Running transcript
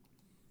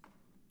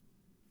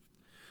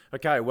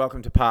Okay,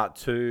 welcome to part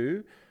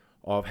two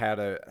of how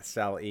to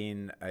sell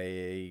in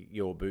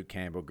your boot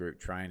camp or group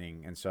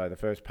training. And so the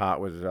first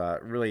part was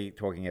really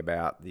talking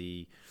about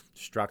the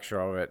structure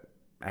of it,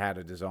 how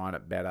to design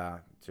it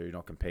better to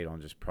not compete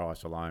on just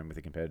price alone with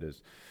the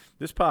competitors.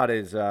 This part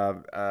is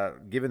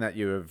given that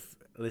you have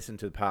listened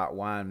to part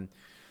one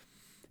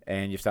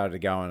and you've started to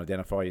go and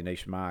identify your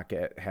niche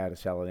market, how to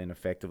sell it in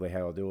effectively,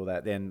 how to do all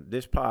that. Then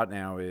this part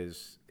now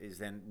is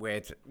then where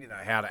to,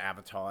 how to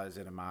advertise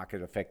in a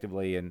market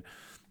effectively. And,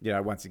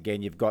 once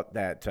again, you've got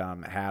that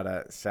how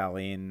to sell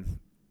in,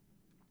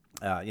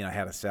 how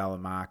to sell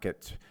and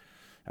market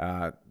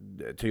to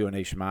your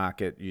niche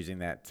market using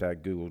that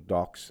Google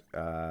Docs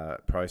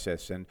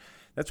process. And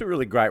that's a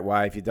really great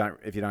way if you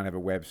don't have a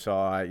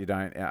website,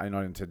 you're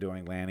not into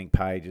doing landing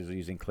pages or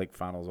using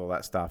ClickFunnels, all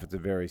that stuff. It's a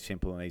very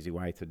simple and easy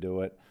way to do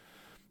it.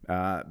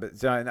 But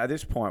so at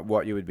this point,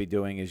 what you would be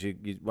doing is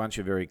you once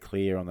you're very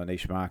clear on the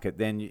niche market,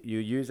 then you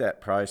use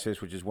that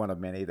process, which is one of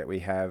many that we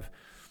have,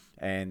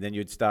 and then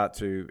you'd start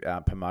to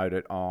promote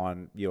it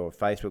on your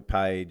Facebook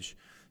page.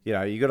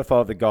 You got to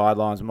follow the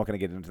guidelines. I'm not going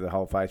to get into the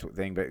whole Facebook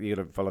thing, but you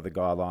got to follow the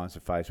guidelines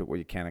of Facebook, what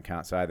you can and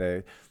can't say.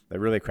 They're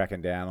really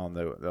cracking down on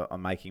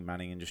on making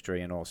money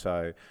industry and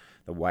also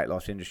the weight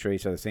loss industry.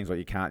 So there's things like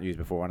you can't use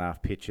before and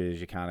after pictures.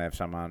 You can't have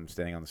someone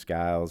standing on the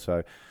scales.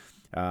 So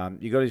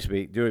you got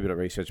to do a bit of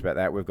research about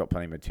that. We've got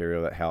plenty of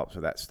material that helps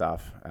with that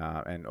stuff,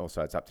 and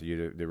also it's up to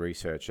you to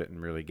research it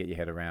and really get your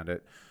head around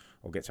it,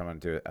 or get someone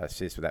to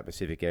assist with that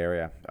specific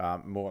area.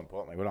 More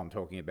importantly, what I'm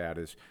talking about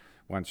is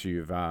once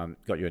you've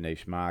got your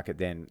niche market,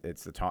 then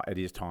it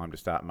is time to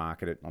start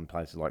market it on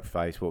places like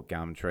Facebook,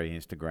 Gumtree,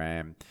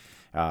 Instagram,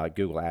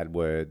 Google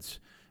AdWords,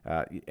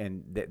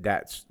 and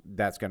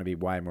that's going to be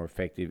way more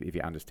effective if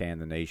you understand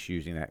the niche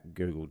using that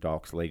Google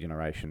Docs lead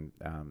generation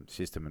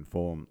system and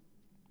form.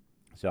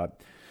 So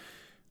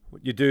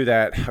you do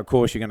that. Of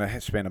course, you're going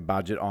to spend a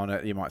budget on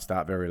it. You might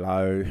start very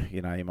low.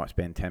 You might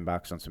spend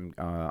 $10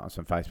 on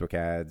some Facebook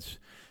ads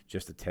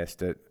just to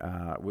test it.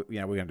 We're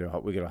going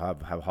to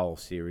have a whole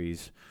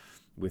series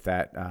with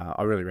that.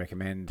 I really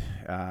recommend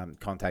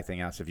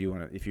contacting us if you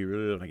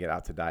really want to get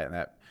up to date on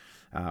that.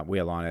 We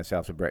align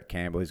ourselves with Brett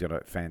Campbell. He's got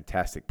a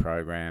fantastic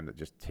program that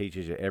just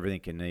teaches you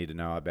everything you need to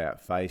know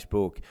about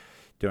Facebook,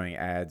 doing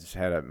ads,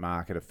 how to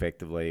market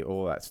effectively,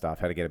 all that stuff,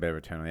 how to get a better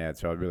return on the ad.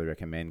 So I'd really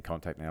recommend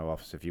contacting our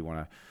office if you want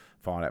to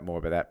find out more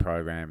about that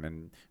program.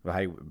 And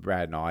hey,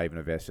 Brad and I even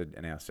invested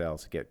in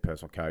ourselves to get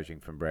personal coaching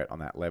from Brett on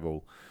that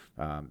level,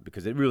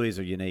 because it really is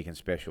a unique and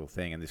special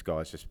thing. And this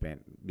guy's just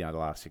spent the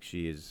last 6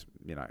 years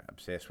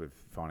obsessed with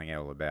finding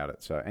out all about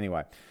it. So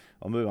anyway,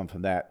 I'll move on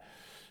from that.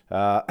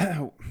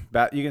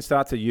 But you can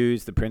start to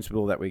use the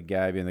principle that we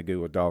gave you in the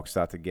Google Docs,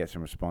 start to get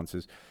some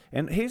responses.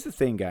 And here's the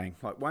thing, gang.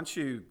 Like once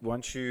you know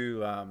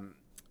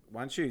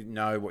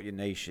what your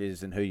niche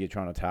is and who you're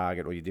trying to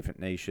target, or your different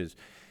niches,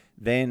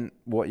 then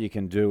what you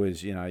can do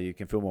is you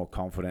can feel more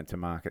confident to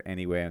market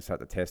anywhere and start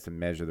to test and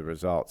measure the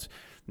results.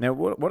 Now,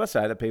 what I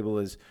say to people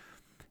is,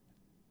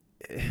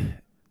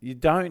 you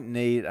don't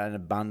need an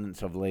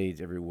abundance of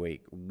leads every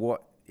week.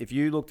 If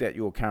you looked at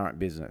your current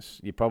business,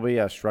 you probably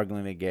are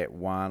struggling to get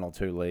 1 or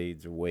 2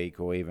 leads a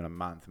week or even a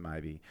month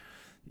maybe.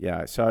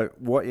 Yeah. So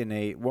what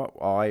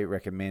I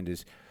recommend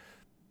is,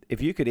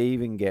 if you could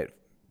even get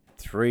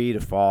 3 to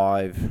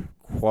 5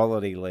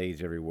 quality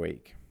leads every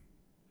week,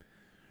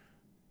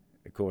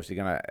 of course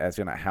that's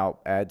gonna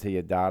help add to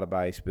your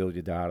database, build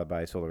your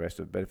database, all the rest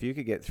of it. But if you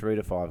could get 3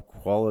 to 5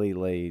 quality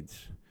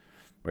leads,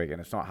 and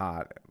it's not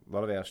hard. A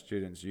lot of our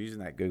students using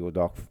that Google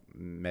Doc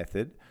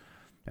method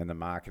and the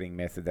marketing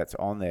method that's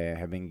on there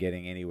have been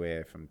getting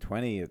anywhere from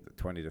 20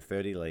 to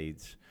 30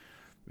 leads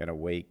in a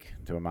week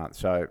to a month.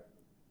 So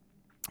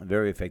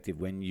very effective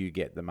when you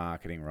get the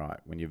marketing right,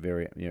 when you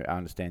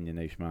understand your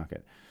niche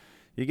market.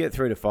 You get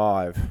 3 to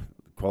 5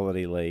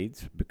 quality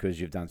leads because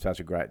you've done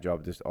such a great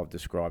job of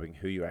describing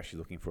who you're actually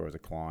looking for as a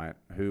client,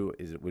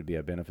 would be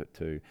a benefit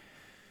to.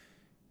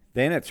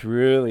 Then it's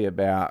really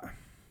about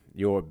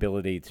your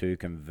ability to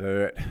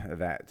convert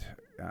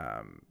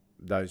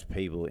those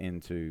people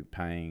into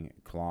paying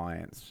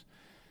clients.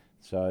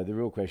 So the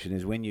real question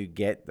is, when you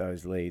get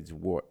those leads,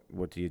 what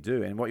do you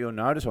do? And what you'll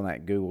notice on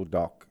that Google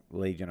Doc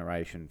lead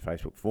generation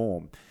Facebook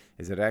form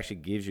is that it actually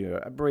gives you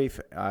a brief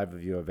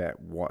overview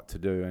about what to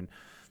do. And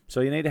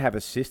so you need to have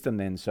a system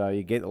then. So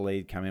you get the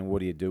lead come in,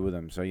 what do you do with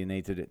them? So you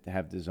need to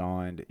have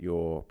designed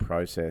your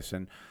process.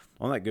 And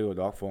on that Google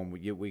Doc form,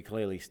 we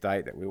clearly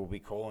state that we will be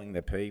calling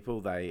the people.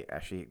 They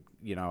actually,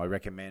 I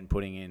recommend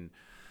putting in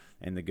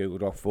the Google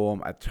Doc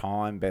form a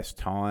best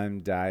time,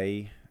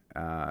 day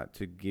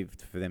to give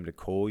for them to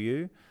call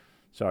you.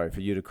 For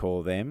you to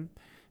call them,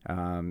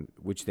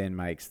 which then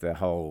makes the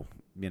whole,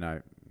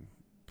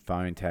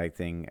 phone tag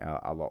thing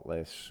a lot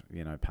less,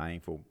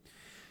 painful.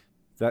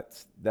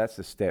 That's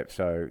the step.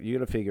 So you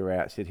got to figure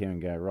out, sit here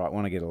and go, right, I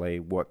want to get a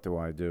lead. What do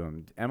I do?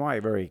 And am I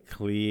very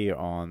clear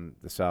on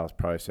the sales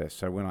process?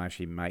 So when I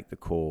actually make the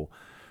call,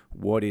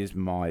 what is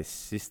my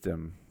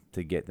system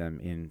to get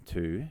them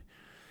into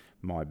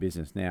my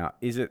business? Now,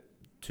 is it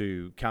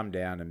to come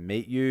down and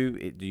meet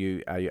you?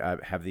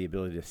 Have the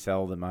ability to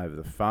sell them over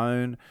the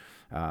phone?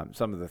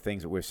 Some of the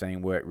things that we're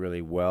seeing work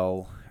really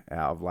well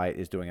of late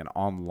is doing an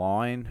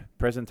online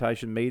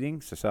presentation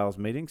meeting, so sales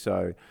meeting.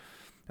 So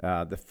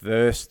the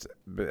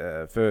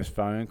first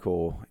phone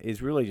call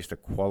is really just a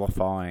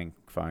qualifying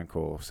phone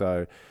call.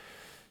 So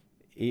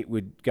it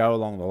would go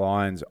along the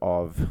lines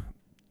of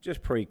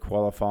just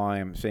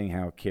pre-qualifying, seeing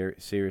how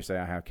serious they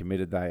are, how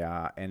committed they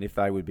are, and if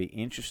they would be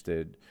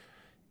interested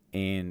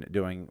in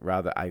doing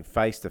rather a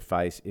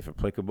face-to-face, if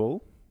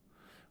applicable,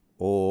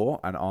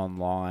 or an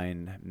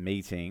online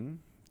meeting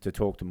to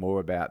talk to more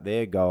about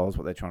their goals,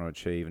 what they're trying to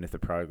achieve, and if the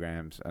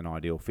program's an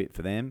ideal fit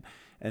for them.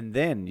 And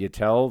then you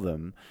tell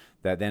them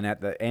that then at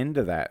the end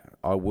of that,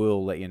 I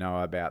will let you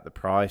know about the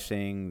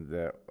pricing,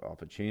 the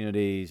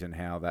opportunities, and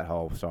how that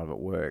whole side of it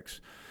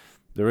works.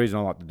 The reason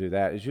I like to do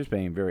that is just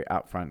being very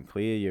upfront and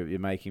clear. You're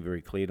making very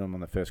clear to them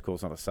on the first call.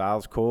 It's not a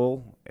sales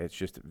call. It's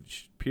just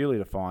purely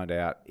to find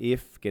out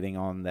if getting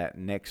on that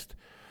next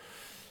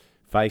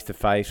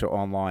face-to-face or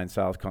online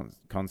sales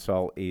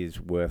consult is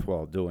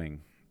worthwhile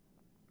doing.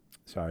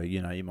 So,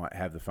 you might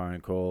have the phone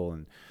call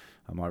and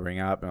I might ring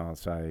up and I'll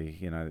say,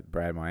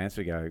 Brad might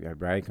answer, go,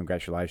 Brad,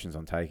 congratulations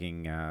on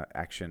taking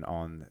action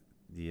on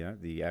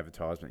the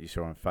advertisement you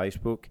saw on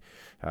Facebook.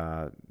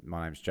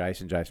 My name's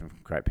Jason from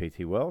Create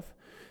PT Wealth.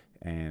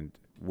 And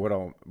what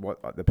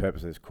the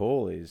purpose of this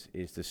call is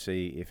to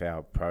see if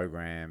our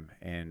program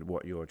and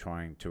what you're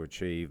trying to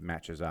achieve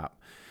matches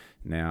up.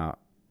 Now,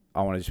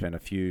 I want to spend a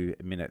few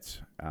minutes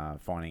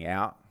finding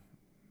out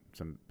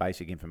some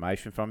basic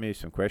information from you,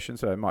 some questions.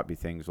 So it might be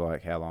things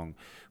like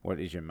what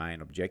is your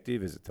main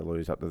objective? Is it to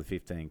lose up to the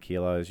 15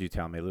 kilos? You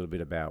tell me a little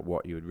bit about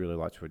what you would really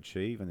like to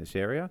achieve in this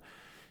area.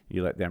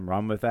 You let them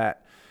run with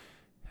that.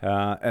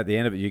 At the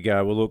end of it, you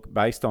go, well, look,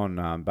 based on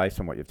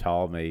what you've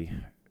told me,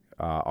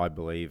 I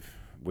believe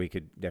we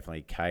could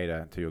definitely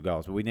cater to your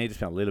goals. But we need to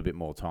spend a little bit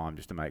more time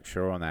just to make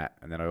sure on that.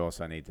 And then I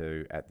also need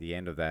to, at the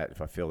end of that,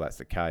 if I feel that's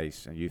the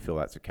case and you feel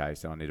that's the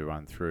case, then I need to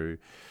run through,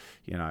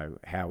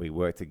 how we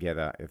work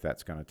together, if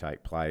that's going to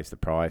take place, the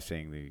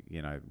pricing,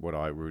 what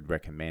I would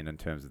recommend in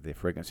terms of the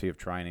frequency of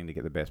training to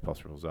get the best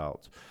possible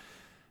results.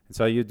 And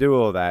so you do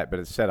all that, but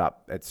it's set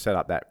up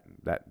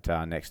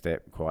that next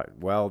step quite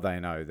well. They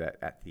know that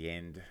at the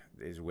end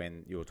is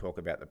when you'll talk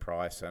about the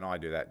price, and I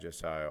do that just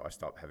so I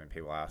stop having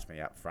people ask me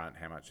up front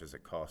how much does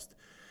it cost,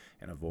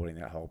 and avoiding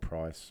that whole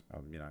price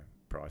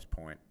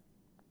point.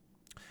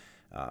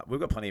 We've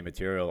got plenty of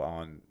material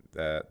on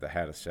the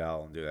how to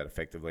sell and do that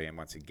effectively, and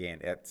once again,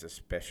 it's a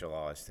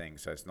specialised thing,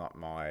 so it's not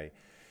my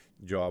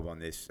job on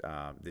this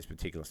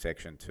particular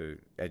section to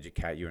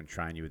educate you and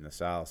train you in the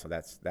sales. So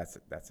that's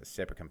a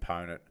separate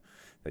component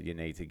that you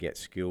need to get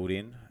skilled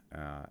in.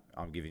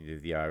 I'm giving you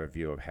the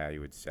overview of how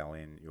you would sell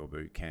in your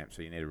boot camp.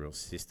 So you need a real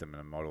system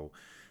and a model.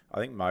 I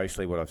think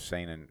mostly what I've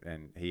seen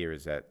and hear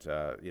is that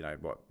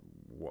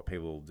what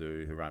people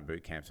do who run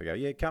boot camps, they go,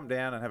 yeah, come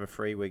down and have a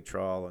free week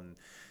trial, and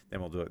then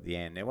we'll do it at the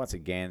end. Now, once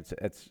again,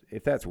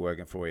 if that's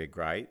working for you,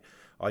 great.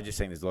 I just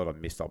think there's a lot of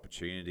missed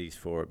opportunities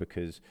for it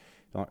because,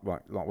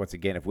 once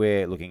again, if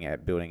we're looking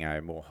at building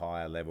a more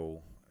higher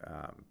level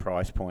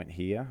price point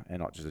here and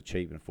not just a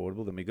cheap and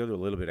affordable, then we've got to do a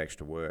little bit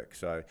extra work.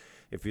 So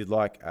if you'd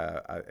like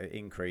an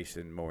increase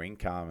in more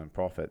income and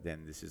profit,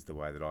 then this is the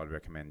way that I'd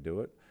recommend do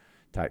it.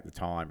 Take the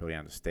time, really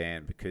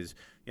understand, because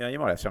you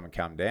might have someone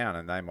come down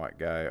and they might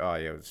go, oh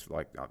yeah, it's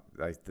like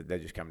they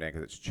just come down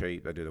because it's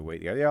cheap. They do the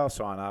week. They go, yeah, I'll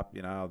sign up.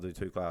 I'll do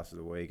 2 classes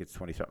a week. It's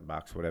 $20-something,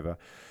 whatever.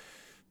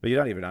 But you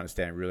don't even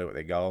understand really what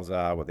their goals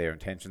are, what their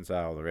intentions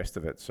are, all the rest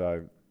of it.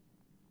 So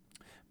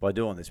by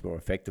doing this more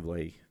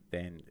effectively,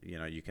 then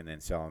you can then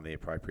sell on the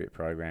appropriate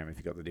program if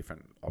you've got the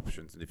different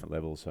options and different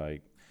levels. So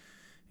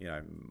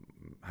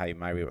hey,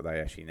 maybe what they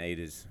actually need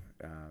is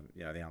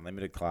the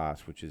unlimited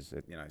class, which is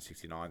at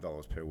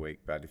 $69 per week.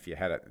 But if you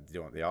had it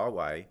doing it the old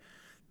way,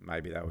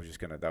 maybe they were just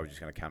going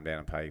to come down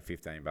and pay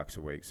 $15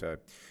 a week. So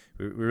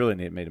we really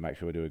need to make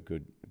sure we do a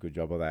good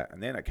job of that.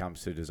 And then it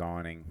comes to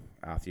designing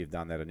after you've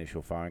done that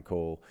initial phone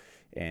call,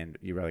 and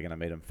you're really going to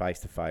meet them face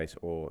to face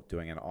or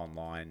doing an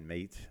online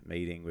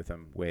meeting with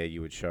them where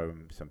you would show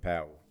them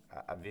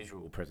a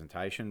visual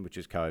presentation, which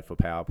is code for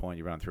PowerPoint.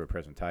 You run through a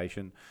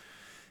presentation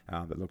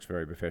that looks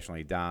very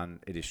professionally done.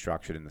 It is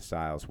structured in the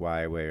sales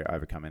way where you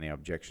overcome any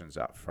objections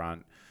up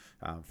front,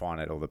 find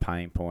out all the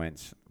pain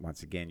points,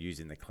 once again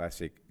using the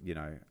classic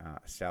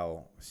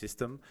sell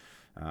system.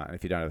 And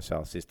if you don't have a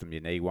sell system,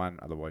 you need one,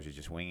 otherwise you're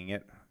just winging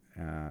it.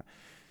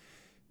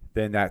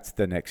 Then that's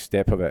the next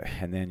step of it,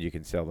 and then you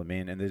can sell them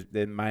in. And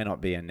there may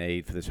not be a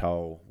need for this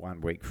whole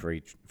 1 week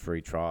free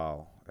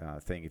trial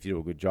thing. If you do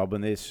a good job on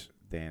this,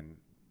 then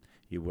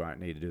you won't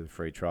need to do the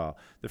free trial.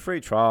 The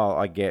free trial,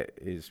 I get,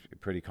 is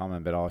pretty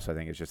common, but I also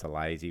think it's just a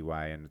lazy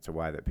way, and it's a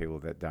way that people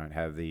that don't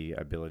have the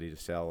ability to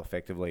sell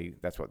effectively,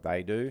 that's what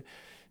they do,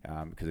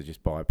 because they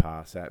just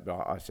bypass that.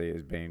 But I see it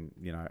as being,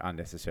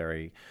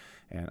 unnecessary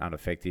and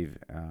ineffective.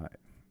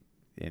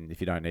 And if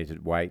you don't need to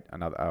wait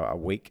a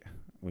week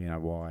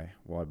why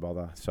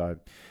bother? So,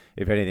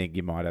 if anything,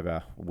 you might have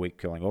a week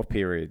cooling off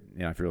period.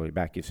 If you really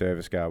back your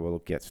service, go, well,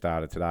 look, get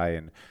started today,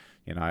 and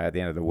at the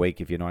end of the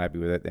week, if you're not happy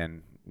with it,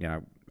 then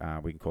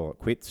we can call it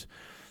quits,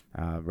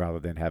 rather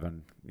than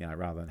having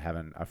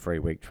a free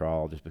week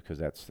trial, just because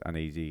that's an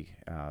easy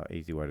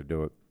way to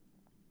do it.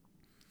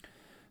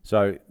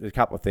 So there's a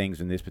couple of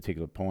things in this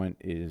particular point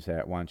is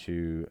that once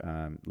you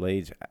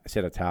leads,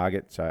 set a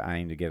target. So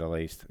aim to get at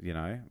least,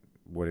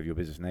 whatever your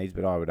business needs,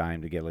 but I would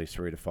aim to get at least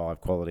 3 to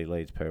 5 quality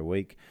leads per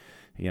week.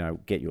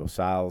 Get your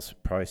sales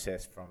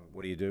process from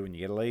what do you do when you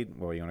get a lead?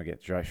 Well, you want to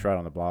get straight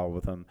on the blower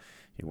with them.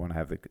 You want to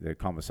have the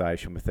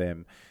conversation with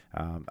them.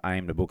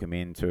 Aim to book them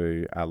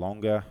into a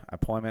longer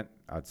appointment.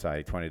 I'd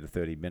say 20 to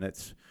 30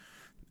 minutes.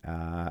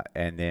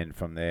 And then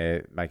from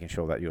there, making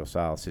sure that your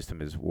sales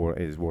system is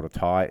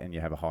watertight and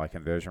you have a high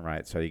conversion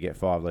rate. So you get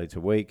 5 leads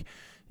a week.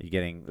 You're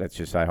getting, let's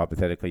just say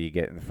hypothetically, you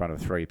get in front of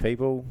 3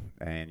 people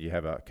and you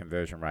have a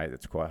conversion rate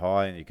that's quite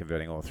high, and you're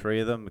converting all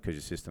 3 of them because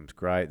your system's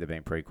great. They're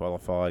being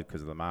pre-qualified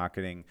because of the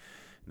marketing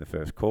in the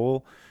first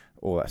call.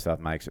 All that stuff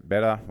makes it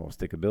better, more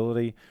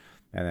stickability.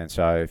 And then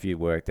so if you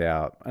worked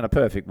out, in a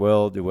perfect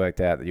world, you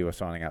worked out that you were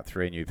signing up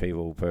 3 new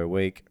people per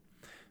week,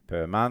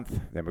 per month,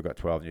 then we've got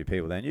 12 new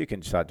people. Then you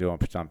can start doing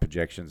some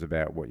projections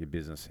about what your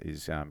business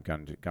is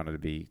going to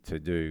be to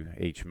do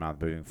each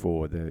month moving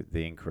forward,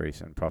 the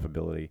increase in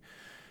profitability.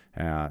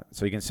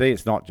 So you can see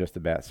it's not just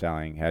about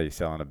selling how you're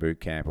selling a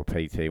boot camp or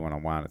PT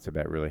one-on-one. It's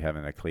about really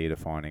having a clear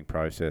defining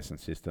process and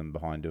system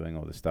behind doing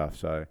all this stuff.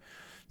 So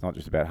it's not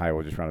just about, hey,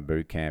 we'll just run a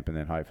boot camp and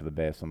then hope for the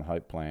best on the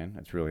hope plan.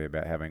 It's really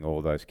about having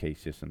all those key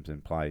systems in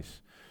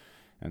place.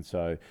 And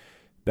so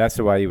that's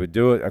the way you would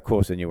do it. Of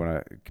course, then you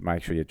want to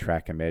make sure you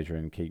track and measure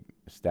and keep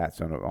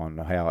stats on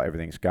how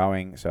everything's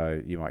going.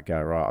 So you might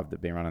go, right,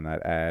 I've been running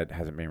that ad,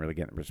 hasn't been really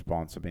getting a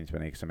response. I've been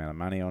spending X amount of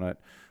money on it.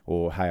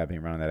 Or, hey, I've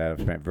been running that ad,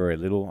 I've spent very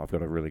little. I've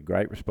got a really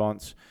great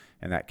response.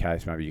 In that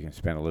case, maybe you can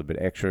spend a little bit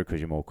extra because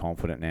you're more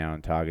confident now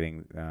in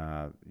targeting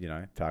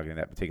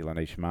that particular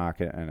niche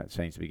market, and it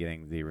seems to be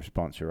getting the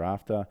response you're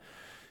after.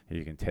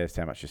 You can test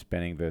how much you're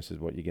spending versus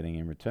what you're getting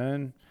in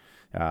return.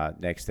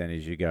 Next then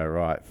is you go,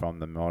 right, from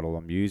the model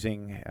I'm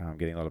using,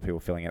 getting a lot of people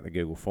filling out the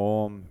Google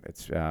form.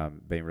 It's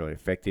been really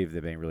effective.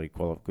 They've been really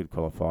good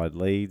qualified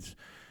leads.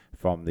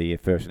 From the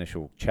first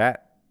initial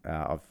chat,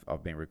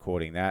 I've been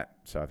recording that.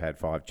 So I've had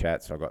 5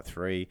 chats. So I've got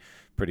 3,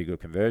 pretty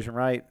good conversion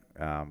rate.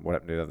 What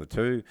happened to the other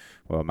 2?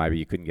 Well, maybe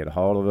you couldn't get a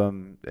hold of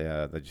them.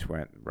 They just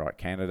weren't the right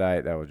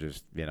candidate. They were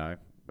just,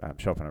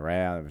 shopping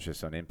around. It was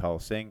just an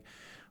impulse thing.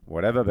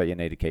 Whatever, but you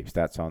need to keep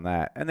stats on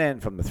that. And then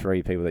from the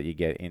 3 people that you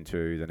get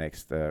into the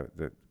next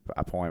the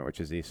appointment, which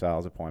is the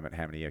sales appointment,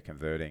 how many you're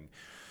converting.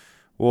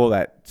 All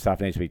that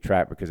stuff needs to be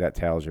tracked because that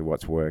tells you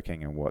what's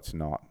working and what's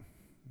not.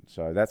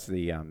 So that's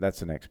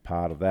the next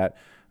part of that.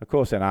 Of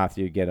course, then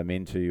after you get them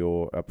into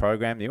your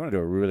program, you want to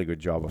do a really good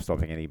job of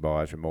stopping any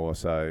buyer's remorse.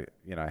 So,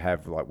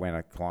 have like when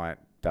a client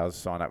does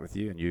sign up with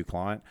you, a new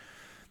client,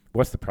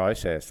 what's the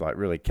process? Like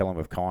really kill them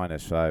with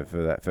kindness. So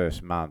for that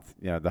first month,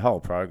 the whole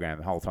program,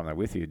 the whole time they're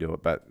with you, do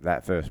it. But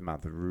that first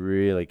month,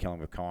 really kill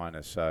them with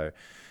kindness. So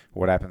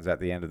what happens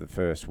at the end of the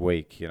first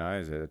week?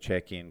 Is it a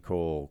check-in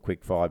call,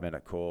 quick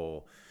 5-minute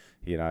call?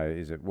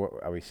 Is it what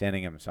are we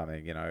sending them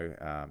something?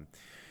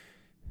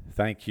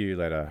 Thank you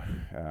letter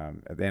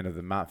at the end of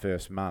the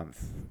first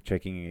month.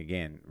 Checking in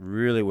again.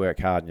 Really work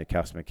hard in your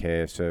customer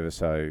care service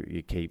so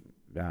you keep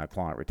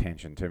client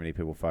retention. Too many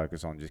people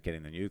focus on just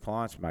getting the new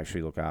clients. Make sure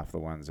you look after the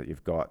ones that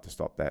you've got to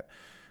stop that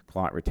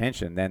client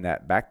retention. Then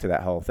that back to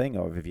that whole thing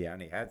of if you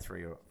only had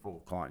 3 or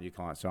 4 new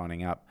clients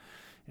signing up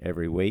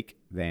every week,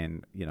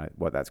 then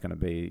what that's going to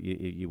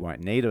be. You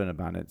won't need an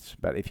abundance.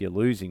 But if you're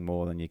losing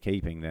more than you're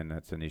keeping, then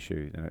that's an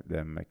issue.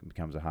 Then it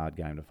becomes a hard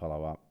game to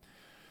follow up.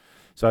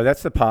 So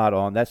that's the part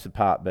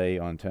B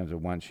in terms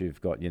of once you've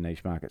got your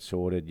niche market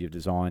sorted, you've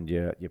designed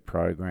your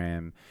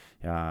program,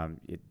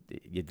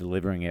 you're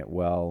delivering it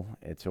well,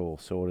 it's all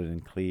sorted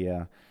and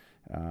clear.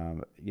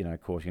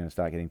 Of course, you're going to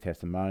start getting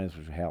testimonials,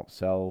 which will help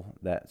sell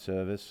that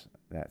service,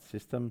 that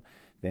system.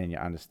 Then you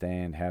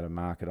understand how to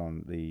market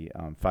on the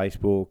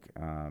Facebook,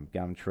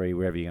 Gumtree,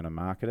 wherever you're going to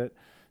market it,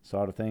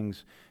 side of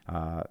things.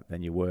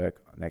 Then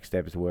next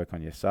step is to work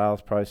on your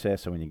sales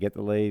process. So when you get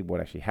the lead, what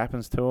actually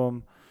happens to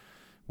them?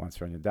 Once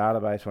they're in your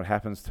database, what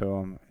happens to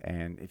them?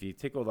 And if you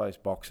tick all those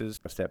boxes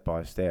step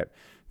by step,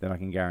 then I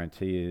can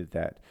guarantee you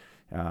that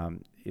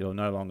you'll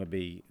no longer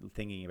be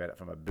thinking about it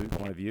from a boot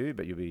point of view,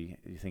 but you'll be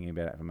thinking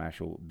about it from an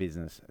actual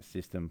business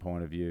system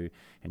point of view,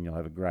 and you'll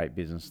have a great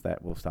business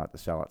that will start to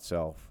sell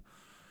itself.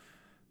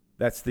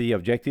 That's the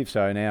objective.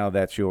 So now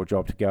that's your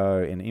job to go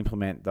and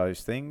implement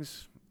those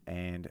things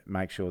and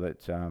make sure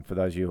that for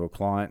those of you who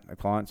are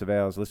clients of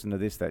ours, listen to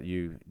this, that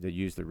you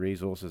use the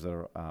resources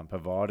that are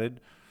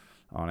provided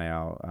on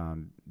our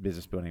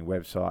business building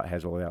website.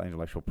 Has all our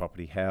intellectual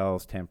property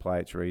housed,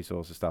 templates,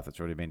 resources, stuff that's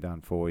already been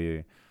done for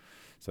you.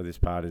 So this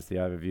part is the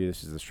overview.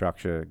 This is the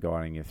structure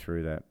guiding you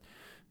through that.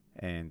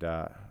 And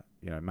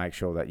make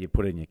sure that you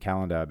put in your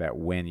calendar about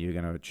when you're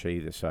going to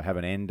achieve this. So have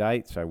an end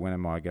date. So when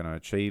am I going to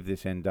achieve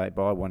this end date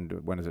by? When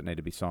does it need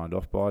to be signed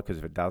off by? Because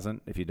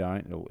if you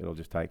don't, it'll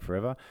just take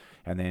forever.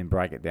 And then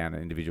break it down to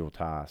individual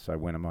tasks. So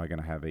when am I going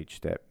to have each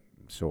step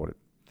sorted?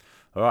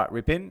 All right,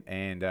 rip in,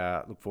 and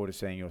look forward to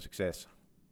seeing your success.